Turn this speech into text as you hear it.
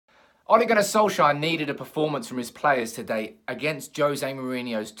Ole Gunnar Solskjaer needed a performance from his players today against Jose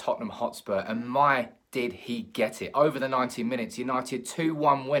Mourinho's Tottenham Hotspur, and my did he get it. Over the 90 minutes, United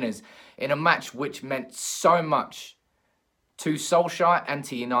 2-1 winners in a match which meant so much to Solskjaer and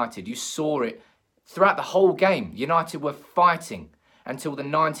to United. You saw it throughout the whole game. United were fighting until the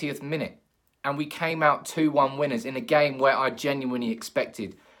 90th minute, and we came out 2-1 winners in a game where I genuinely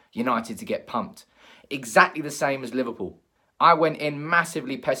expected United to get pumped. Exactly the same as Liverpool. I went in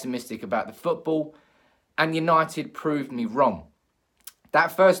massively pessimistic about the football, and United proved me wrong.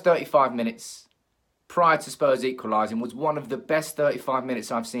 That first 35 minutes prior to Spurs equalising was one of the best 35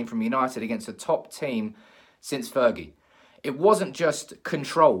 minutes I've seen from United against a top team since Fergie. It wasn't just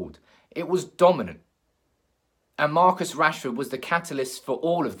controlled, it was dominant. And Marcus Rashford was the catalyst for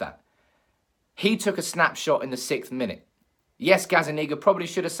all of that. He took a snapshot in the 6th minute. Yes, Gazzaniga probably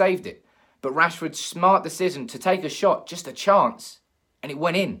should have saved it, but Rashford's smart decision to take a shot, just a chance, and it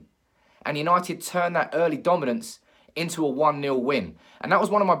went in. And United turned that early dominance into a 1-0 win. And that was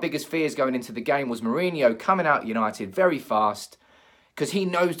one of my biggest fears going into the game, was Mourinho coming out United very fast, because he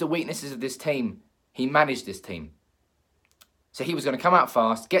knows the weaknesses of this team. He managed this team. So he was going to come out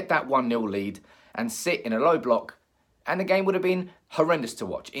fast, get that 1-0 lead, and sit in a low block, and the game would have been horrendous to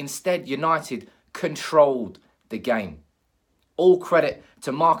watch. Instead, United controlled the game. All credit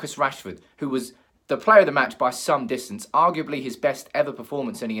to Marcus Rashford, who was the player of the match by some distance, arguably his best ever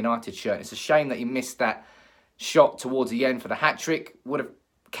performance in a United shirt. It's a shame that he missed that shot towards the end for the hat-trick. Would have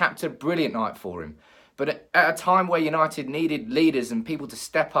capped a brilliant night for him. But at a time where United needed leaders and people to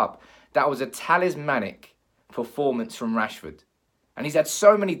step up, that was a talismanic performance from Rashford. And he's had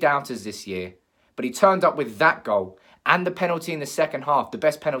so many doubters this year, but he turned up with that goal and the penalty in the second half, the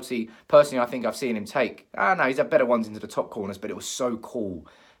best penalty, personally, I think I've seen him take. I know he's had better ones into the top corners, but it was so cool,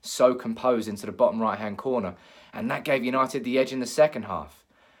 so composed into the bottom right-hand corner. And that gave United the edge in the second half.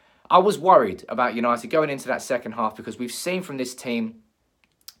 I was worried about United going into that second half because we've seen from this team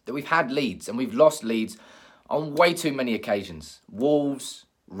that we've had leads and we've lost leads on way too many occasions. Wolves,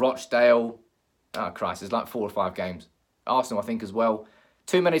 Rochdale, Christ, there's like 4 or 5 games. Arsenal, I think, as well.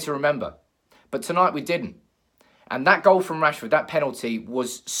 Too many to remember. But tonight we didn't. And that goal from Rashford, that penalty,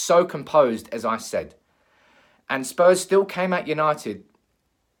 was so composed, as I said. And Spurs still came at United.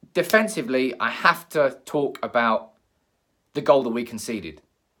 Defensively, I have to talk about the goal that we conceded.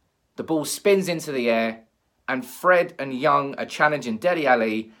 The ball spins into the air, and Fred and Young are challenging Dele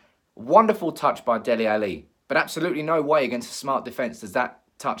Alli. Wonderful touch by Dele Alli, but absolutely no way against a smart defence does that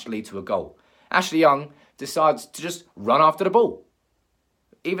touch lead to a goal. Ashley Young decides to just run after the ball,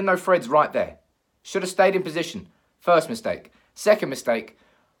 even though Fred's right there. Should have stayed in position. First mistake. Second mistake,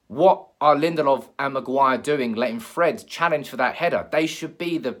 what are Lindelof and Maguire doing, letting Fred challenge for that header? They should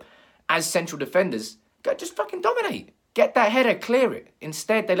be, as central defenders, go just fucking dominate. Get that header, clear it.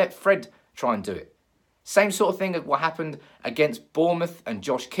 Instead, they let Fred try and do it. Same sort of thing as what happened against Bournemouth and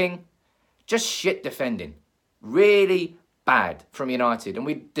Josh King. Just shit defending. Really bad from United. And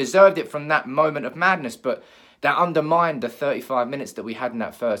we deserved it from that moment of madness, but that undermined the 35 minutes that we had in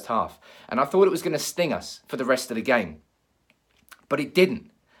that first half. And I thought it was going to sting us for the rest of the game. But it didn't.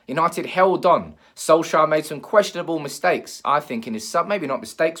 United held on. Solskjaer made some questionable mistakes, I think, in his sub. Maybe not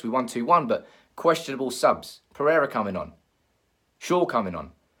mistakes, we won 2-1, but questionable subs. Pereira coming on. Shaw coming on.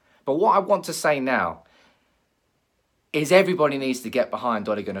 But what I want to say now is everybody needs to get behind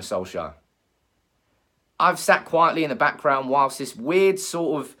Ole Gunnar Solskjaer. I've sat quietly in the background whilst this weird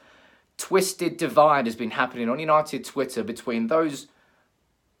sort of twisted divide has been happening on United Twitter between those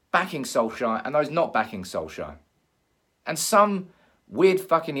backing Solskjaer and those not backing Solskjaer. And some weird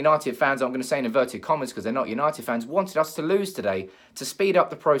fucking United fans, I'm going to say in inverted commas because they're not United fans, wanted us to lose today to speed up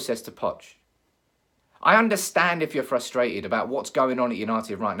the process to Poch. I understand if you're frustrated about what's going on at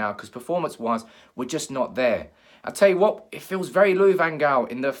United right now because performance-wise, we're just not there. I'll tell you what, it feels very Louis van Gaal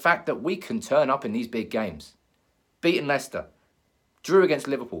in the fact that we can turn up in these big games. Beaten Leicester, drew against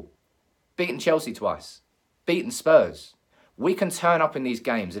Liverpool, beaten Chelsea twice, beaten Spurs. We can turn up in these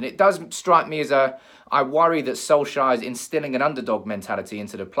games. And it does strike me as I worry that Solskjaer is instilling an underdog mentality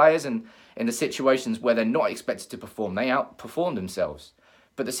into the players, and in the situations where they're not expected to perform, they outperform themselves.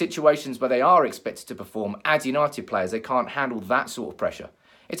 But the situations where they are expected to perform as United players, they can't handle that sort of pressure.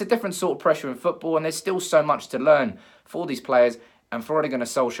 It's a different sort of pressure in football, and there's still so much to learn for these players and for Ole Gunnar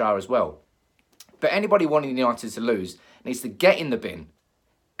Solskjaer as well. But anybody wanting United to lose needs to get in the bin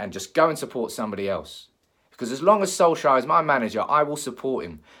and just go and support somebody else. Because as long as Solskjaer is my manager, I will support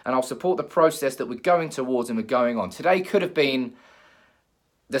him. And I'll support the process that we're going towards and we're going on. Today could have been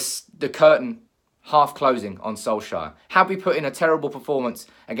the curtain half closing on Solskjaer. Had we put in a terrible performance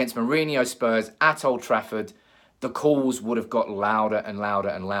against Mourinho Spurs at Old Trafford, the calls would have got louder and louder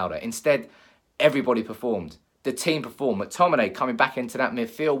and louder. Instead, everybody performed. The team performed. McTominay coming back into that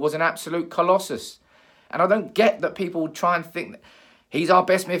midfield was an absolute colossus. And I don't get that people try and think that he's our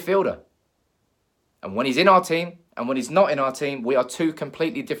best midfielder. And when he's in our team and when he's not in our team, we are two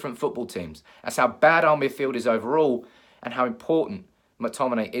completely different football teams. That's how bad our midfield is overall and how important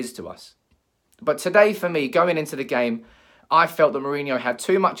McTominay is to us. But today, for me, going into the game, I felt that Mourinho had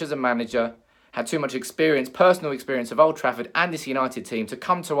too much as a manager, had too much experience, personal experience of Old Trafford and this United team to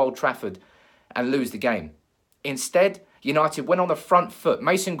come to Old Trafford and lose the game. Instead, United went on the front foot.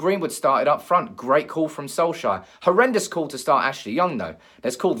 Mason Greenwood started up front. Great call from Solskjaer. Horrendous call to start Ashley Young, though.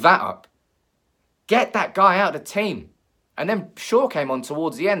 Let's call that up. Get that guy out of the team. And then Shaw came on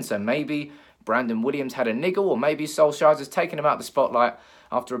towards the end, so maybe Brandon Williams had a niggle, or maybe Solskjaer has taken him out the spotlight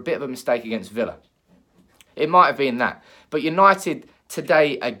after a bit of a mistake against Villa. It might have been that. But United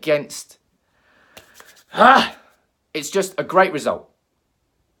today against... It's just a great result.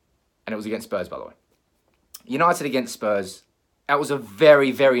 And it was against Spurs, by the way. United against Spurs, that was a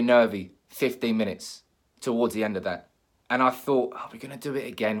very, very nervy 15 minutes towards the end of that. And I thought, we're going to do it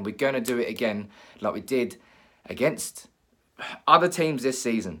again. We're going to do it again like we did against other teams this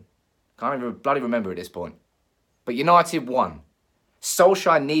season. Can't even bloody remember at this point. But United won.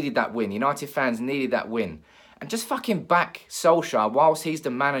 Solskjaer needed that win. United fans needed that win. And just fucking back Solskjaer whilst he's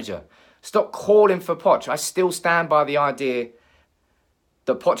the manager. Stop calling for Poch. I still stand by the idea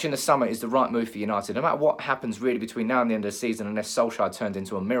that Poch in the summer is the right move for United. No matter what happens really between now and the end of the season, unless Solskjaer turns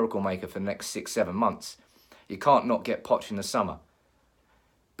into a miracle maker for the next 6-7 months, you can't not get Poch in the summer.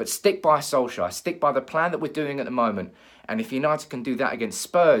 But stick by Solskjaer. Stick by the plan that we're doing at the moment. And if United can do that against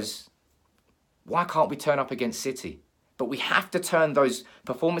Spurs, why can't we turn up against City? But we have to turn those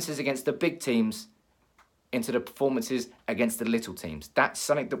performances against the big teams into the performances against the little teams. That's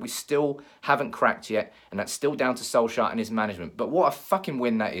something that we still haven't cracked yet, and that's still down to Solskjaer and his management. But what a fucking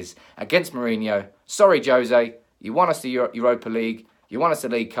win that is against Mourinho. Sorry, Jose, you won us the Europa League, you won us the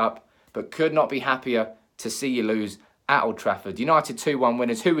League Cup, but could not be happier to see you lose at Old Trafford. United 2-1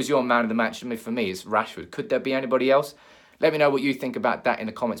 winners. Who was your man of the match? I mean, for me, it's Rashford. Could there be anybody else? Let me know what you think about that in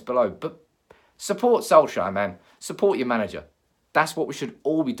the comments below. But support Solskjaer, man. Support your manager. That's what we should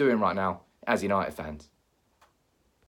all be doing right now as United fans.